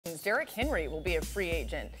Titans. Derrick Henry will be a free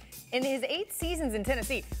agent. In his 8 seasons in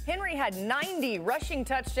Tennessee, Henry had 90 rushing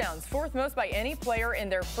touchdowns, 4th most by any player in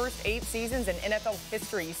their first 8 seasons in NFL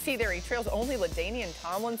history. You see there, he trails only LaDainian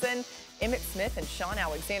Tomlinson, Emmitt Smith, and Sean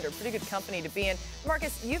Alexander. Pretty good company to be in.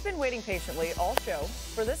 Marcus, you've been waiting patiently all show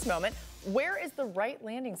for this moment. Where is the right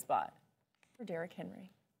landing spot for Derrick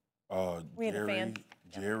Henry?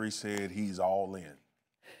 Jerry said he's all in.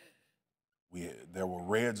 There were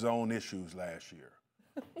red zone issues last year.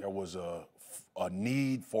 There was a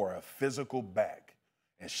need for a physical back.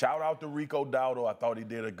 And shout out to Rico Dowdle. I thought he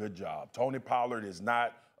did a good job. Tony Pollard is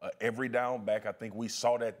not an every down back. I think we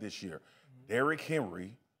saw that this year. Derrick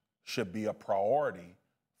Henry should be a priority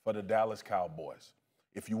for the Dallas Cowboys.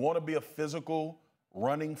 If you want to be a physical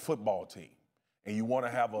running football team and you want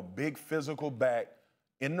to have a big physical back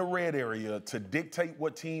in the red area to dictate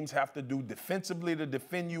what teams have to do defensively to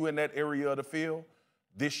defend you in that area of the field,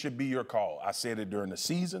 this should be your call. I said it during the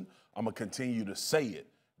season. I'm going to continue to say it.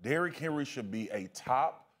 Derrick Henry should be a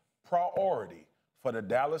top priority for the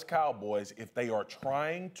Dallas Cowboys if they are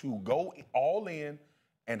trying to go all in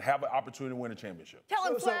and have an opportunity to win a championship. Tell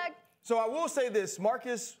him, Flag. So I will say this.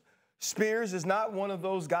 Marcus Spears is not one of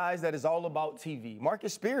those guys that is all about TV.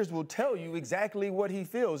 Marcus Spears will tell you exactly what he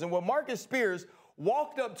feels. And what Marcus Spears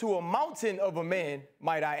walked up to a mountain of a man,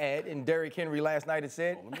 might I add, and Derrick Henry last night had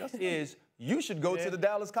said, is you should go to the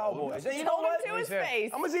Dallas Cowboys. And you know what? To his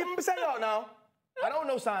face. I'm going to say y'all now. I don't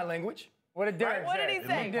know sign language. What did Derrick say? What did he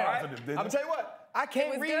say? It looked positive, didn't it? I'm going to tell you what. I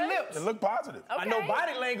can't read lips. It looked positive. Okay. I know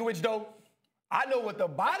body language, though. I know what the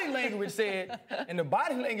body language said, and the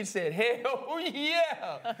body language said, hell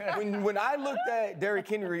yeah. When I looked at Derrick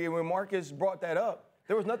Henry and when Marcus brought that up,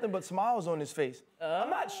 there was nothing but smiles on his face. I'm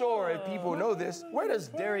not sure if people know this. Where does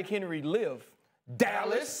Derrick Henry live?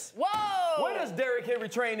 Dallas. Whoa! Where does Derrick Henry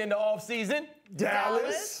train in the offseason?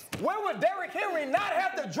 Dallas. Where would Derrick Henry not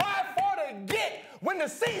have to drive far to get when the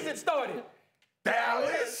season started?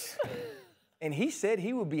 Dallas. And he said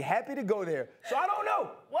he would be happy to go there. So I don't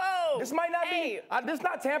know. Whoa. This might not be. This is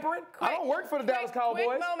not tampering. I don't work for the Dallas Cowboys.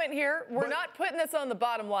 Quick moment here. We're not putting this on the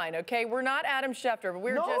bottom line, okay? We're not Adam Schefter, but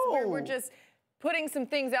we're just putting some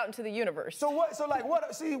things out into the universe. So what? So like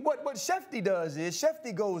what? See what Shefty does is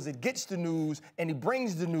Shefty goes and gets the news and he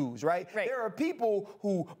brings the news, right? There are people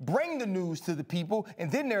who bring the news to the people,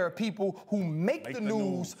 and then there are people who make the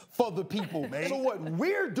news for the people. So what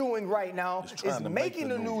we're doing right now is making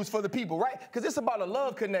the news for the people, right? Because it's about a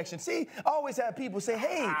love connection. See, I always have people say,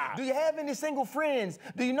 "Hey, do you have any single friends?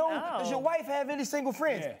 Do you know? Does your wife have any single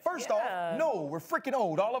friends?" First off, no, we're freaking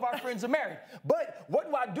old. All of our friends are married. But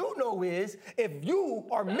what I do know is if you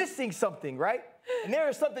are missing something, right? And there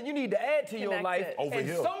is something you need to add to your life, and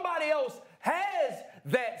somebody else has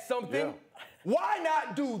that something, why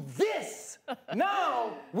not do this?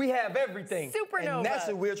 Now we have everything. Supernova. And that's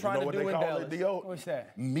what we're trying to do in Dallas. What's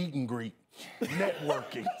that? Meet and greet.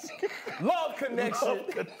 Networking. Love connection. Love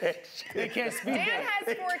connection. They can't speak Dan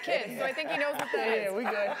has 4 kids, so I think he knows what that is. Yeah, we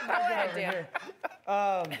good. Go ahead,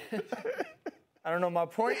 Dan. I don't know my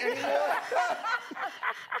point anymore.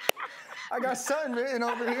 I got sun written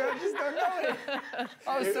over here. I just don't know it.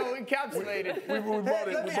 I was so encapsulated. We brought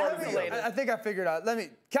it. I think I figured out.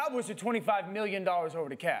 Cowboys are $25 million over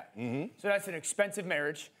the cap. So that's an expensive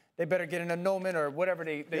marriage. They better get an annulment or whatever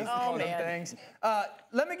they call them things.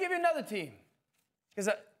 Let me give you another team. Because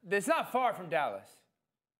it's not far from Dallas.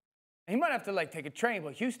 And he might have to take a train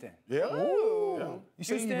with Houston. Yeah. Ooh. You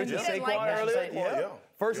see, you mentioned Saquon earlier. Yeah.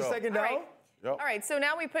 First and second down. All right, so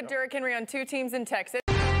now we put Derrick Henry on 2 teams in Texas.